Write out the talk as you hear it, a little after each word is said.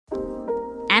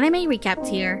Anime Recap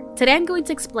here. Today I'm going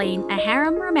to explain a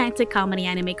harem romantic comedy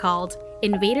anime called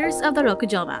Invaders of the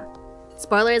Rokujoma.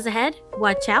 Spoilers ahead,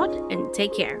 watch out, and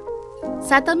take care.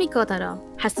 Satomi Koutarou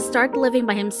has to start living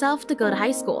by himself to go to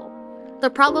high school. The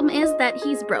problem is that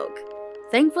he's broke.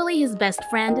 Thankfully, his best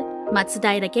friend,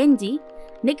 Matsudaira Genji,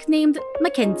 nicknamed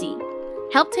Mackenzie,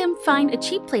 helped him find a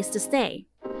cheap place to stay.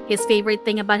 His favorite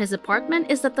thing about his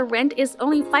apartment is that the rent is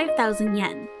only 5,000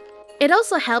 yen. It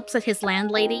also helps that his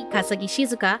landlady, Kasagi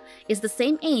Shizuka, is the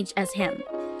same age as him.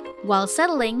 While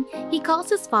settling, he calls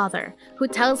his father, who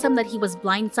tells him that he was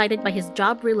blindsided by his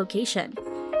job relocation.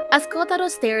 As Koutarou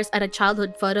stares at a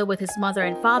childhood photo with his mother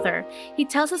and father, he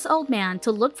tells his old man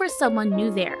to look for someone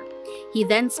new there. He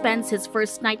then spends his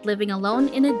first night living alone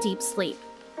in a deep sleep.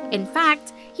 In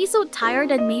fact, he's so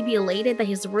tired and maybe elated that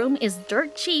his room is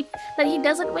dirt cheap that he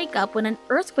doesn't wake up when an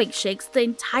earthquake shakes the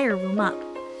entire room up.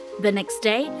 The next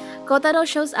day, Koutarou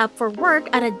shows up for work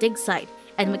at a dig site,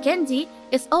 and Mackenzie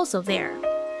is also there.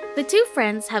 The two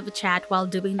friends have a chat while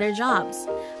doing their jobs.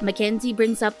 Mackenzie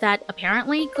brings up that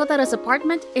apparently Kotarou's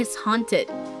apartment is haunted.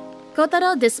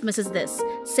 Koutarou dismisses this,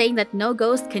 saying that no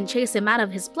ghost can chase him out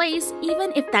of his place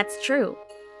even if that's true.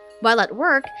 While at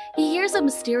work, he hears a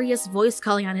mysterious voice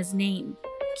calling on his name.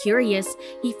 Curious,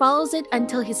 he follows it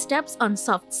until he steps on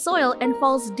soft soil and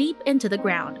falls deep into the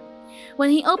ground. When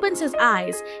he opens his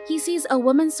eyes, he sees a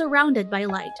woman surrounded by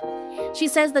light. She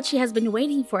says that she has been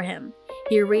waiting for him.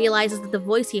 He realizes that the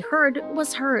voice he heard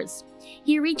was hers.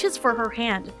 He reaches for her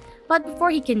hand, but before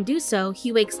he can do so,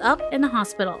 he wakes up in the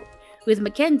hospital, with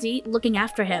Mackenzie looking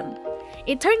after him.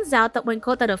 It turns out that when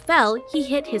Koutarou fell, he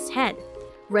hit his head,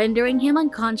 rendering him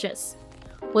unconscious.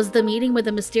 Was the meeting with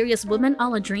the mysterious woman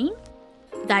all a dream?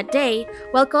 That day,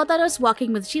 while Koutarou is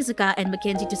walking with Shizuka and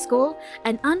Mackenzie to school,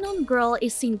 an unknown girl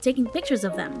is seen taking pictures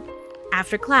of them.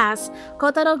 After class,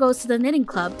 Koutarou goes to the knitting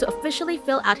club to officially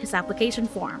fill out his application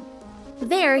form.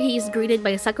 There, he is greeted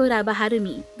by Sakuraba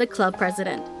Harumi, the club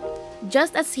president.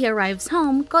 Just as he arrives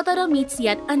home, Koutarou meets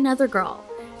yet another girl.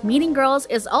 Meeting girls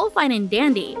is all fine and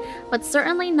dandy, but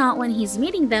certainly not when he's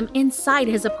meeting them inside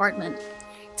his apartment.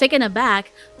 Taken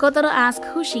aback, Koutarou asks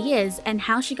who she is and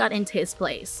how she got into his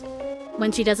place.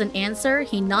 When she doesn't answer,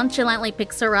 he nonchalantly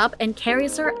picks her up and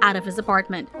carries her out of his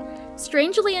apartment.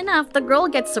 Strangely enough, the girl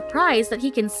gets surprised that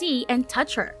he can see and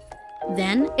touch her.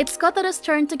 Then, it's Kotarou's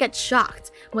turn to get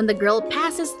shocked when the girl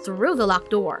passes through the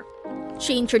locked door.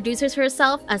 She introduces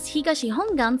herself as Higashi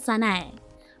Hongan Sanae,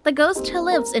 the ghost who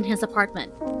lives in his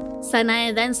apartment.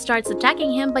 Sanae then starts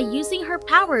attacking him by using her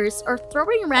powers or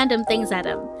throwing random things at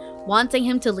him, wanting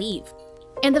him to leave.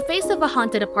 In the face of a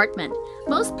haunted apartment,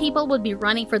 most people would be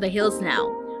running for the hills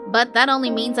now, but that only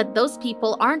means that those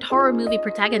people aren't horror movie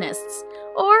protagonists,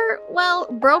 or, well,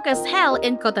 broke as hell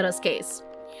in Kotarou's case.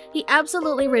 He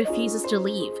absolutely refuses to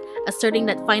leave, asserting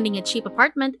that finding a cheap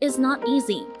apartment is not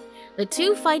easy. The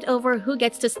two fight over who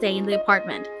gets to stay in the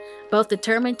apartment, both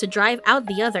determined to drive out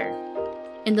the other.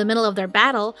 In the middle of their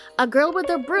battle, a girl with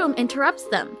a broom interrupts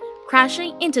them,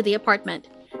 crashing into the apartment.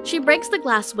 She breaks the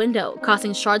glass window,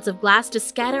 causing shards of glass to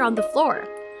scatter on the floor.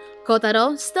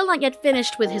 Koutarou, still not yet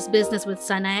finished with his business with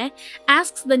Sanae,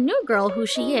 asks the new girl who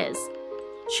she is.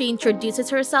 She introduces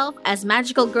herself as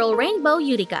Magical Girl Rainbow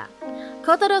Yurika.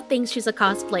 Koutarou thinks she's a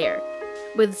cosplayer,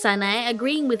 with Sanae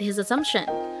agreeing with his assumption,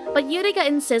 but Yurika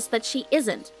insists that she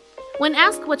isn't. When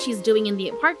asked what she's doing in the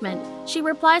apartment, she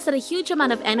replies that a huge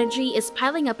amount of energy is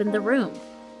piling up in the room.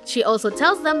 She also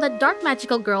tells them that dark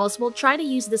magical girls will try to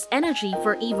use this energy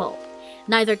for evil.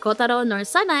 Neither Koutarou nor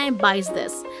Sanae buys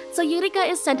this, so Yurika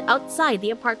is sent outside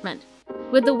the apartment.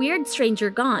 With the weird stranger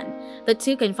gone, the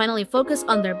two can finally focus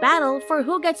on their battle for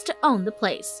who gets to own the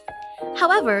place.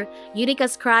 However,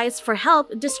 Yurika's cries for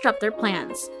help disrupt their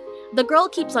plans. The girl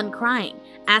keeps on crying,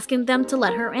 asking them to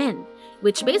let her in,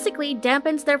 which basically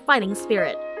dampens their fighting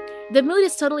spirit. The mood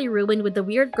is totally ruined with the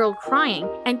weird girl crying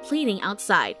and pleading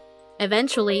outside.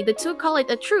 Eventually, the two call it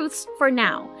a truce for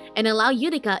now and allow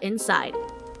Yurika inside.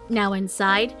 Now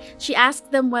inside, she asks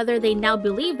them whether they now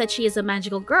believe that she is a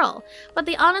magical girl, but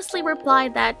they honestly reply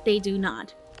that they do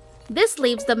not. This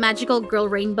leaves the magical girl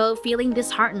Rainbow feeling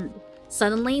disheartened.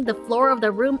 Suddenly, the floor of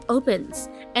the room opens,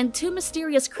 and two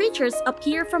mysterious creatures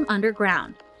appear from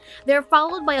underground. They're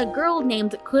followed by a girl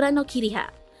named Kurano Kiriha.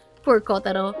 Poor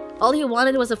Koutarou, all he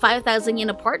wanted was a 5,000 yen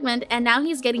apartment, and now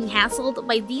he's getting hassled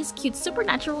by these cute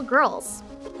supernatural girls.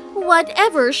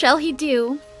 Whatever shall he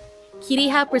do?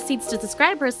 Kiriha proceeds to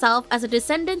describe herself as a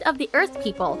descendant of the Earth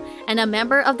people and a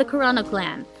member of the Kurano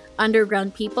clan,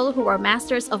 underground people who are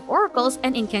masters of oracles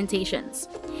and incantations.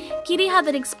 Kiriha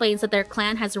then explains that their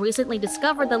clan has recently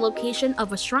discovered the location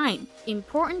of a shrine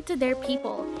important to their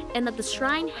people, and that the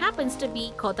shrine happens to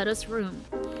be Kotarou's room.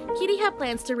 Kiriha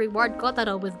plans to reward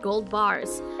Koutarou with gold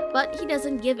bars, but he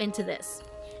doesn't give in to this.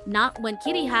 Not when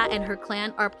Kiriha and her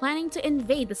clan are planning to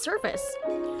invade the surface.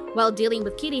 While dealing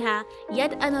with Kiriha,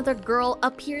 yet another girl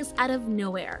appears out of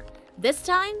nowhere. This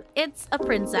time, it's a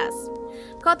princess.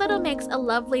 Koutarou makes a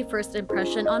lovely first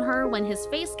impression on her when his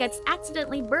face gets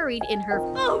accidentally buried in her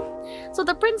phone. So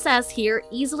the princess here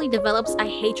easily develops a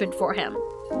hatred for him.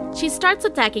 She starts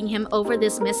attacking him over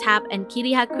this mishap and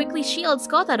Kiriha quickly shields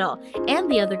Koutarou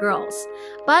and the other girls.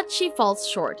 But she falls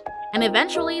short, and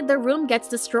eventually the room gets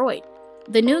destroyed.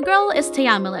 The new girl is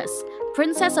Teamilis,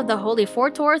 princess of the Holy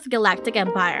Fourth Galactic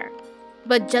Empire.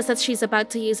 But just as she's about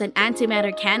to use an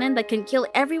antimatter cannon that can kill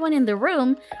everyone in the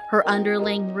room, her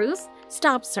underling Ruth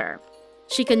stops her.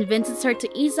 She convinces her to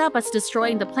ease up as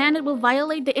destroying the planet will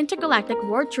violate the Intergalactic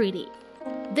War Treaty.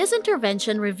 This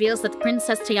intervention reveals that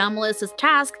Princess Teamilis'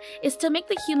 task is to make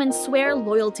the humans swear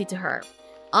loyalty to her.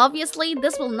 Obviously,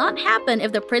 this will not happen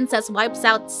if the princess wipes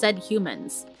out said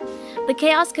humans. The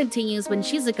chaos continues when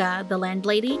Shizuka, the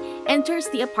landlady, enters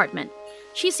the apartment.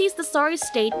 She sees the sorry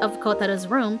state of Kotarou's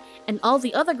room and all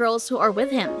the other girls who are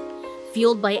with him.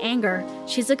 Fueled by anger,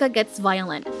 Shizuka gets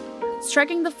violent,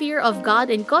 striking the fear of God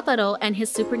in Koutarou and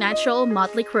his supernatural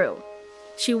motley crew.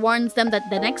 She warns them that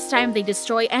the next time they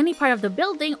destroy any part of the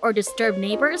building or disturb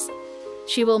neighbors,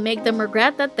 she will make them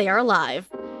regret that they are alive.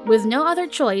 With no other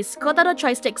choice, Koutarou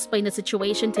tries to explain the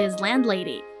situation to his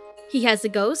landlady. He has a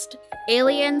ghost,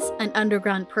 aliens, an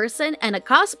underground person, and a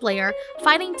cosplayer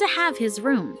fighting to have his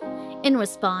room. In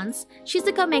response,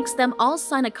 Shizuka makes them all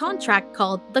sign a contract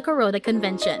called the Kuroda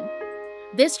Convention.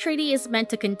 This treaty is meant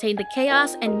to contain the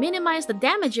chaos and minimize the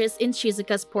damages in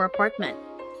Shizuka's poor apartment.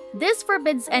 This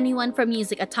forbids anyone from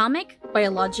using atomic,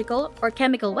 biological, or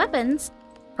chemical weapons,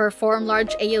 perform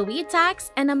large AoE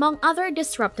attacks, and among other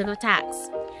disruptive attacks.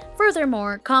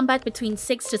 Furthermore, combat between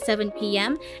 6 to 7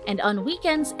 p.m. and on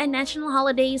weekends and national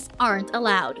holidays aren't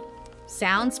allowed.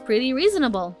 Sounds pretty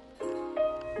reasonable.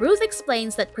 Ruth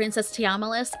explains that Princess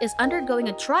Teamilis is undergoing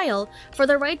a trial for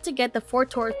the right to get the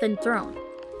Fourth throne.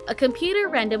 A computer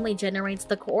randomly generates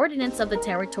the coordinates of the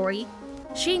territory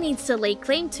she needs to lay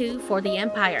claim to for the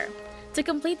Empire. To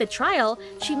complete the trial,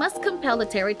 she must compel the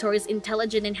territory's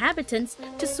intelligent inhabitants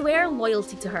to swear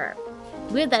loyalty to her.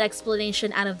 With that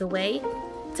explanation out of the way,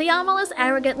 Teamilis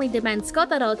arrogantly demands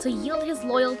Koutarou to yield his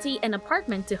loyalty and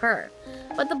apartment to her,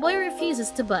 but the boy refuses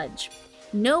to budge.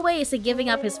 No way is he giving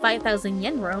up his 5,000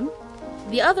 yen room.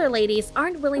 The other ladies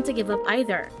aren't willing to give up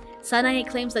either. Sanae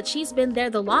claims that she's been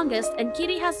there the longest and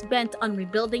Kiriha's bent on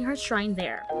rebuilding her shrine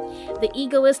there. The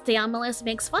egoist Teamilis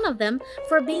makes fun of them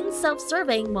for being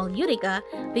self-serving while Yurika,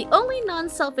 the only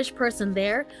non-selfish person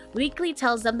there, weakly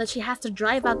tells them that she has to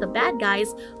drive out the bad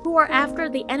guys who are after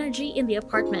the energy in the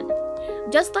apartment.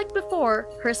 Just like before,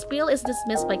 her spiel is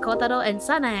dismissed by Koutarou and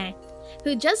Sanae,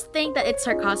 who just think that it's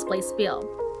her cosplay spiel.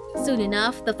 Soon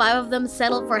enough, the five of them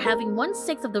settle for having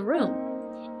 1/6 of the room.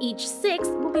 Each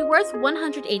sixth will be worth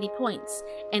 180 points,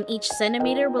 and each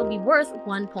centimeter will be worth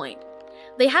 1 point.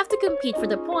 They have to compete for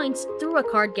the points through a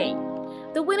card game.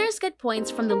 The winners get points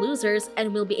from the losers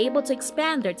and will be able to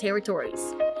expand their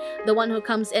territories. The one who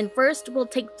comes in first will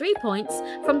take 3 points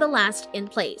from the last in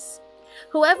place.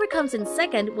 Whoever comes in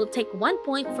second will take 1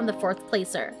 point from the fourth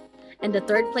placer, and the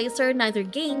third placer neither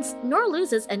gains nor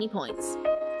loses any points.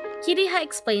 Kiriha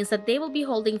explains that they will be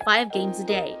holding 5 games a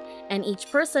day, and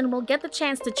each person will get the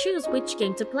chance to choose which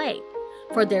game to play.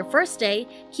 For their first day,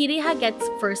 Kiriha gets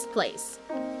first place.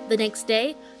 The next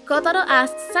day, Koutarou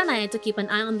asks Sanae to keep an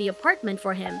eye on the apartment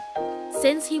for him,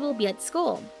 since he will be at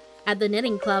school. At the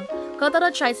knitting club,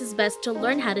 Koutarou tries his best to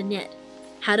learn how to knit.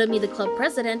 Harumi, the club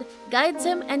president, guides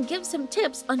him and gives him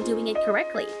tips on doing it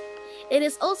correctly. It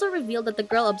is also revealed that the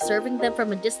girl observing them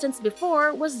from a distance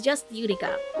before was just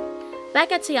Yurika.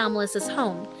 Back at Teamilis'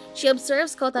 home, she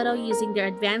observes Koutarou using their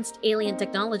advanced alien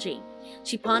technology.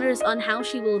 She ponders on how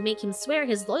she will make him swear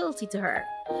his loyalty to her.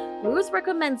 Ruth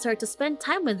recommends her to spend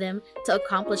time with him to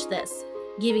accomplish this,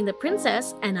 giving the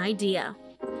princess an idea.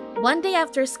 One day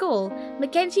after school,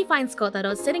 Mackenzie finds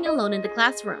Koutarou sitting alone in the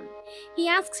classroom. He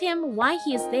asks him why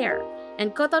he is there,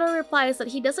 and Koutarou replies that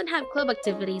he doesn't have club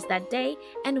activities that day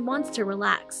and wants to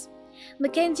relax.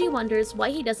 Mackenzie wonders why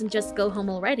he doesn't just go home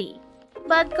already.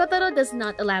 But Koutarou does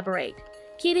not elaborate.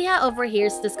 Kiriha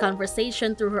overhears this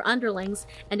conversation through her underlings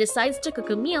and decides to cook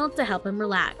a meal to help him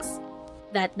relax.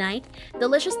 That night,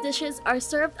 delicious dishes are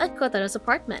served at Kotarou's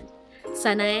apartment.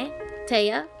 Sanae,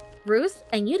 Taya, Ruth,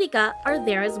 and Yurika are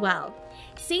there as well.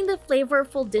 Seeing the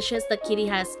flavorful dishes that Kiriha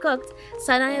has cooked,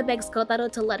 Sanae begs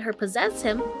Koutarou to let her possess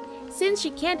him since she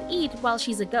can't eat while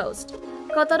she's a ghost.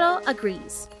 Koutarou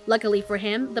agrees. Luckily for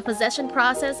him, the possession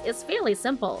process is fairly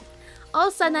simple. All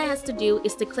Sanae has to do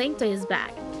is to cling to his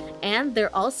back, and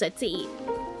they're all set to eat.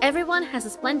 Everyone has a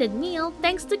splendid meal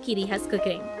thanks to Kiriha's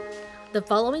cooking. The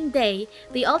following day,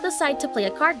 they all decide to play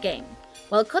a card game.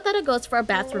 While Koutarou goes for a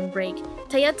bathroom break,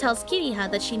 Taya tells Kiriha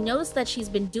that she knows that she's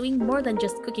been doing more than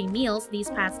just cooking meals these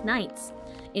past nights.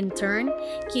 In turn,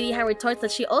 Kiriha retorts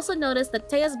that she also noticed that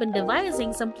Taya's been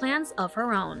devising some plans of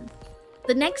her own.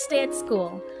 The next day at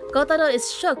school, Koutarou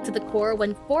is shook to the core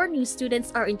when 4 new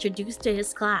students are introduced to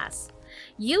his class.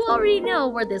 You already know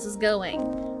where this is going.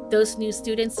 Those new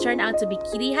students turn out to be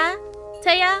Kiriha,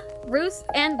 Taya, Ruth,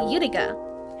 and Yurika.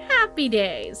 Happy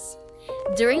days!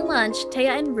 During lunch,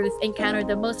 Taya and Ruth encounter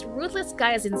the most ruthless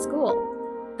guys in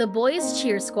school, the boys'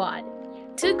 cheer squad.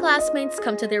 2 classmates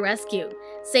come to their rescue,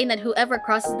 saying that whoever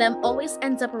crosses them always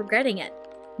ends up regretting it.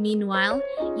 Meanwhile,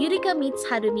 Yurika meets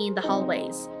Harumi in the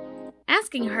hallways,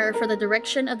 asking her for the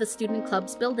direction of the student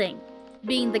club's building.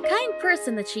 Being the kind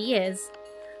person that she is,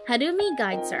 Harumi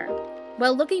guides her.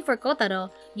 While looking for Koutarou,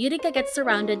 Yurika gets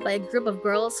surrounded by a group of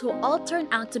girls who all turn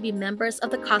out to be members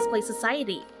of the cosplay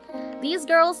society. These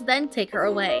girls then take her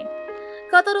away.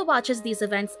 Koutarou watches these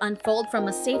events unfold from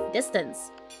a safe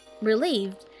distance.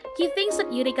 Relieved, he thinks that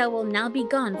Yurika will now be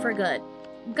gone for good.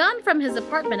 Gone from his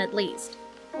apartment at least.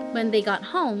 When they got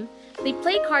home, they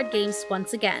play card games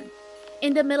once again.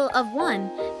 In the middle of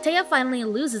one, Taya finally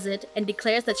loses it and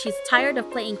declares that she's tired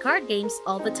of playing card games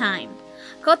all the time.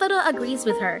 Koutarou agrees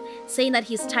with her, saying that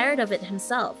he's tired of it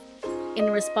himself. In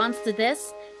response to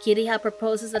this, Kiriha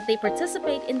proposes that they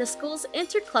participate in the school's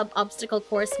inter-club obstacle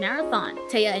course marathon.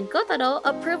 Taya and Koutarou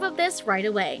approve of this right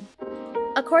away.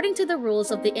 According to the rules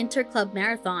of the inter-club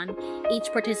marathon,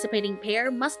 each participating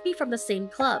pair must be from the same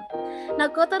club. Now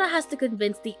Koutarou has to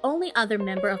convince the only other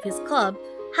member of his club,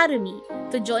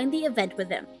 Harumi, to join the event with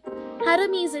him.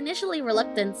 Harumi is initially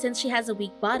reluctant since she has a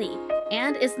weak body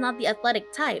and is not the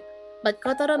athletic type, but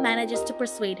Koutarou manages to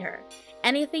persuade her.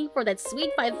 Anything for that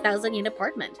sweet 5,000 yen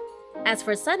apartment. As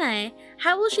for Sanae,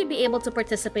 how will she be able to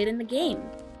participate in the game?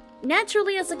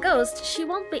 Naturally, as a ghost, she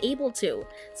won't be able to,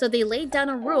 so they laid down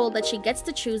a rule that she gets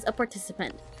to choose a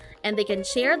participant, and they can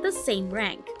share the same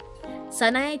rank.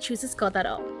 Sanae chooses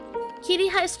Koutarou.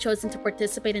 Kiriha is chosen to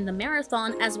participate in the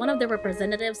marathon as one of the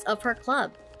representatives of her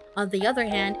club. On the other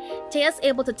hand, Taya is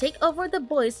able to take over the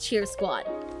boys' cheer squad.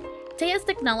 Taya's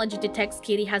technology detects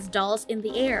Kiriha's dolls in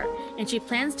the air, and she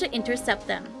plans to intercept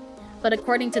them. But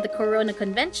according to the Corona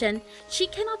Convention, she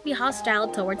cannot be hostile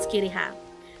towards Kiriha.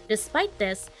 Despite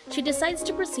this, she decides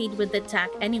to proceed with the attack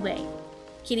anyway.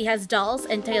 Kiriha's dolls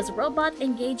and Taya's robot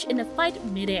engage in a fight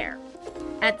mid-air.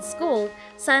 At the school,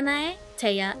 Sanae,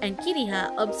 Taya, and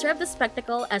Kiriha observe the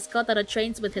spectacle as Koutarou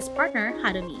trains with his partner,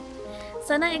 Harumi.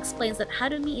 Sanae explains that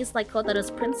Harumi is like Kotarou's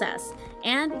princess,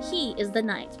 and he is the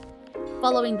knight.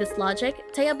 Following this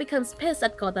logic, Taya becomes pissed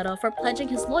at Koutarou for pledging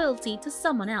his loyalty to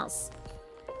someone else.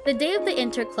 The day of the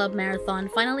inter-club marathon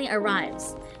finally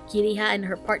arrives. Kiriha and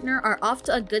her partner are off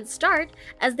to a good start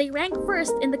as they rank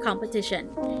first in the competition,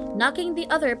 knocking the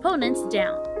other opponents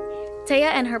down.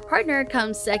 Taya and her partner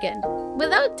come second,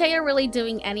 without Taya really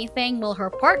doing anything while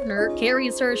her partner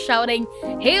carries her shouting,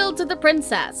 "Hail to the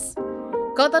princess!"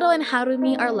 Koutarou and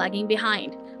Harumi are lagging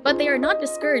behind, but they are not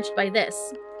discouraged by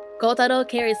this. Koutarou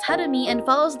carries Harumi and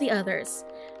follows the others.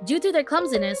 Due to their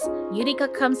clumsiness,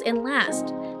 Yurika comes in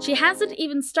last. She hasn't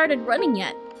even started running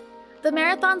yet. The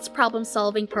marathon's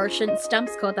problem-solving portion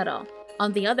stumps Koutarou.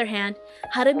 On the other hand,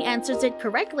 Harumi answers it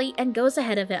correctly and goes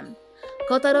ahead of him.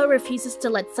 Koutarou refuses to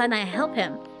let Sanae help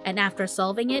him, and after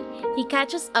solving it, he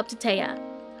catches up to Taya,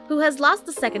 who has lost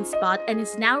the second spot and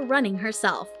is now running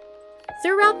herself.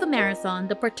 Throughout the marathon,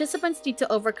 the participants need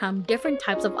to overcome different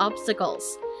types of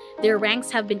obstacles. Their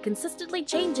ranks have been consistently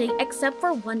changing except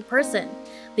for one person,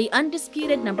 the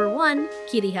undisputed number 1,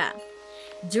 Kiriha.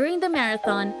 During the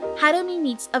marathon, Harumi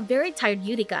meets a very tired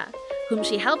Yurika, whom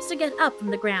she helps to get up from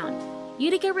the ground.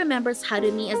 Yurika remembers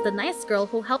Harumi as the nice girl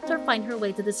who helped her find her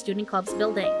way to the student club's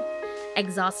building.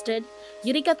 Exhausted,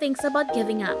 Yurika thinks about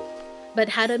giving up, but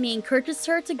Harumi encourages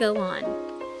her to go on.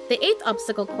 The 8th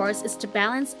obstacle course is to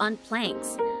balance on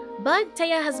planks, but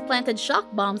Taya has planted shock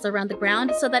bombs around the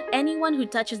ground so that anyone who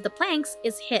touches the planks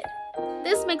is hit.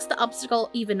 This makes the obstacle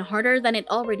even harder than it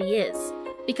already is.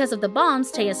 Because of the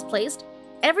bombs Taya's placed,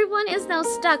 everyone is now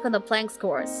stuck on the planks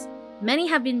course. Many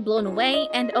have been blown away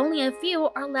and only a few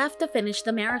are left to finish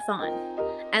the marathon.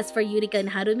 As for Yurika and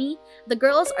Harumi, the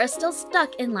girls are still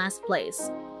stuck in last place.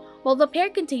 While the pair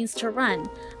continues to run,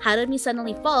 Harumi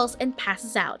suddenly falls and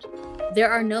passes out. There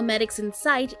are no medics in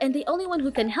sight and the only one who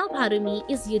can help Harumi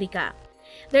is Yurika.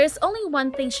 There is only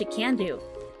one thing she can do,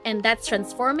 and that's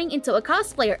transforming into a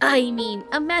cosplayer,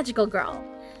 a magical girl.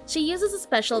 She uses a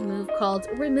special move called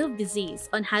Remove Disease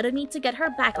on Harumi to get her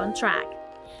back on track.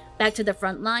 Back to the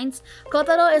front lines,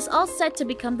 Koutarou is all set to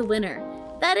become the winner.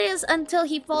 That is, until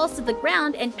he falls to the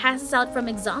ground and passes out from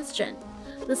exhaustion.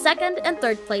 The second and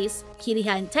third place,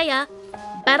 Kiriha and Taya,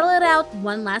 battle it out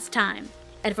one last time.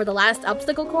 And for the last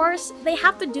obstacle course, they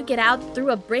have to duke it out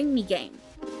through a Bring Me game.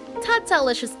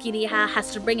 Tatalicious Kiriha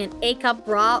has to bring an A cup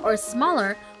raw or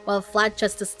smaller, while Flat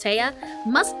Justice Taya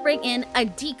must bring in a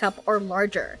D cup or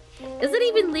larger. Is it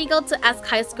even legal to ask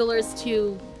high schoolers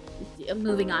to...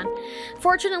 Moving on.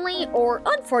 Fortunately or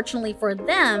unfortunately for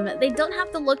them, they don't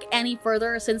have to look any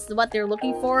further since what they're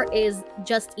looking for is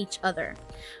just each other.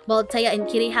 While Taya and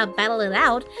Kiriha battle it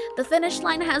out, the finish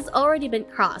line has already been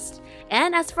crossed.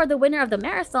 And as for the winner of the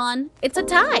marathon, it's a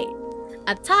tie!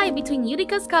 A tie between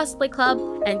Yurika's Cosplay Club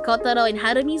and Koutarou and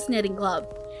Harumi's Knitting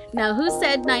Club. Now who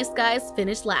said nice guys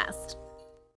finished last?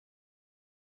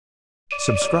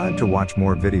 Subscribe to watch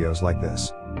more videos like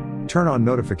this. Turn on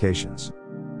notifications.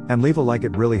 And leave a like,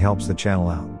 it really helps the channel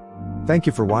out. Thank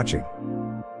you for watching.